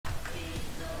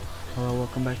Hello,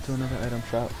 welcome back to another item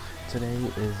shop. Today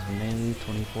is May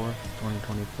 24th,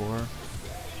 2024.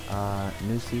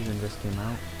 New season just came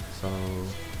out, so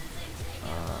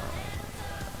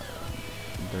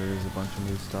there's a bunch of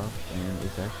new stuff, and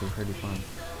it's actually pretty fun.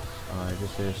 I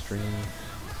just did a stream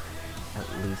at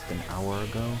least an hour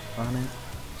ago on it,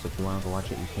 so if you want to go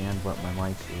watch it, you can, but my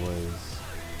mic was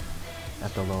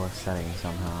at the lowest setting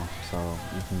somehow, so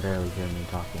you can barely hear me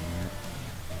talking on it.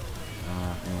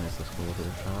 Anyways, let's go to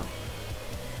the shop.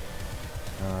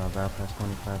 Battle Pass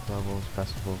 25 levels,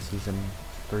 Festival Season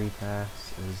 3 Pass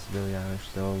is Billie Eilish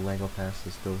still, Lego Pass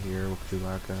is still here with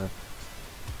Chewbacca,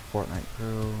 Fortnite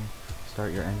Pro,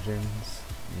 Start Your Engines,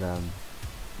 the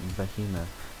Behemoth.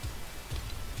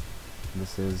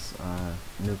 This is a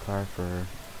new car for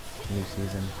new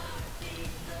season.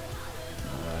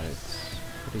 It's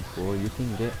pretty cool. You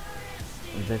can get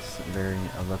this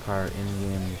variant of the car in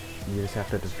game. You just have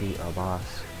to defeat a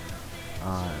boss,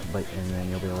 and then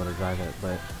you'll be able to drive it.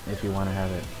 But if you want to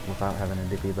have it without having to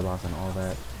defeat the boss and all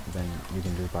that, then you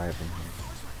can just buy it from here.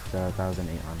 It's 1,800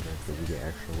 because you get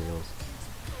extra wheels.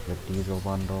 The Diesel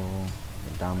bundle,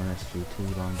 the Dominus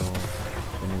GT bundle,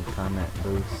 the new Comet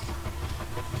boost,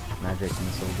 Magic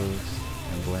Missile boost,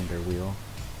 and Blender wheel.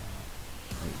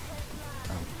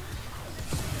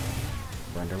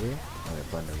 Blender wheel? Oh yeah,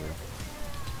 Blender wheel.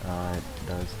 It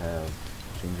does have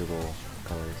changeable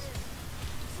colors.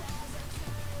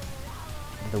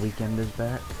 The Weekend is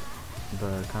back.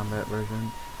 The combat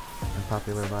version and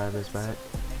Popular Vibe is back.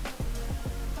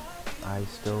 I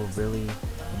still really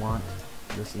want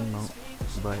this emote,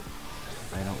 but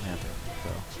I don't have it.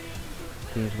 So,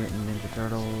 Teenage Mutant Ninja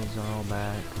Turtles are all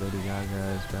back. Lady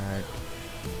Gaga is back.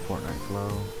 Fortnite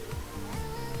Flow.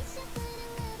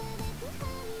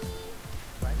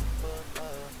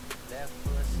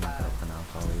 I'm not gonna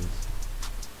pronounce all these.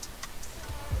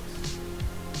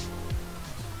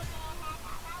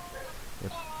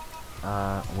 Yep.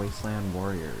 Wasteland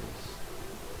Warriors.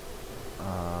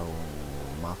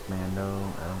 Mothmando.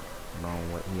 I don't know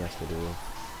what he has to do with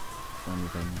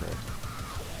anything, but.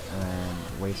 And then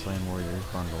Wasteland Warriors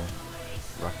bundle.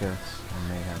 Ruckus and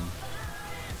Mayhem.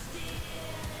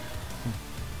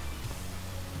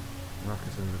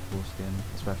 Ruckus is a cool skin,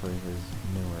 especially his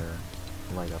newer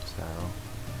light up style.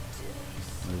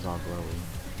 He's all glowy.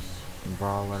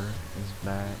 Brawler is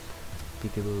back.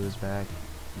 Peekaboo is back.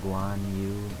 Guan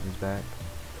Yu is back.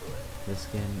 This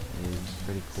skin is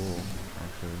pretty cool,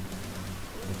 actually.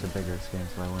 It's a bigger skin,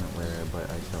 so I wouldn't wear it, but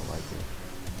I still like it.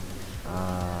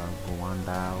 Guan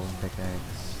Dao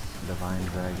pickaxe, Divine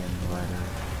Dragon glider.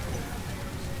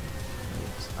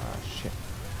 It's shit.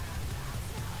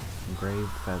 Grave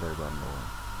Feather bundle.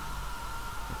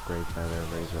 With Grave Feather,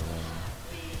 Razor Wing,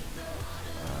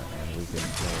 and we can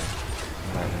play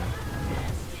glider.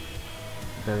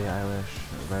 Billie Eilish,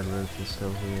 Red Roof is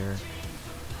still here.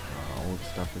 Old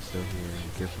stuff is still here.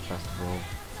 Gears of Festival,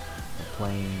 the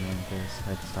Plane Mantis,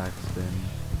 Headstock Spin,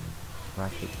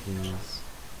 Rocket Keys,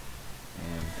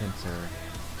 and Pincer.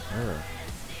 Ugh.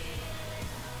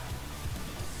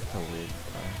 So weird.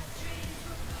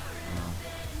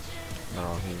 They're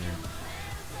all here.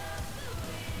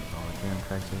 All the jam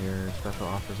tracks are here. Special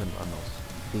offers and bundles.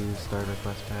 Fuse Starter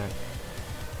Quest Pack.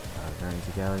 Guardians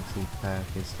of the Galaxy pack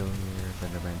is still here,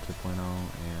 Thunderman 2.0,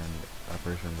 and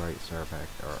Operation Bright Star pack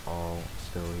are all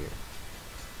still here.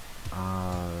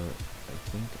 I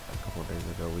think a couple days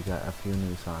ago we got a few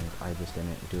new songs. I just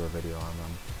didn't do a video on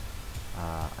them.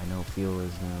 I know Fuel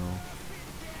is new,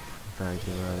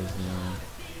 Dracula is new,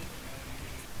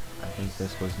 I think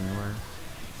this was newer.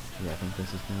 Yeah, I think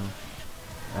this is new.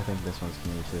 I think this one's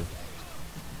new too.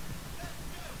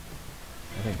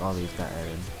 I think all these got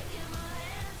added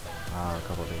a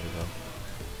couple days ago,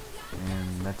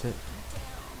 and that's it.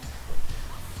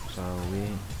 So we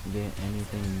didn't get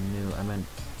anything new. I mean,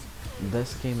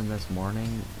 this came in this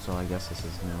morning, so I guess this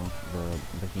is new. The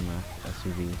Behemoth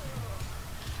SUV.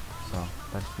 So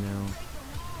that's new,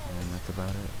 and that's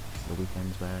about it. The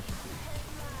Weekend's back.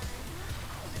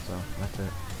 So that's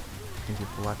it. Thank you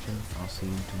for watching. I'll see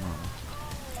you tomorrow.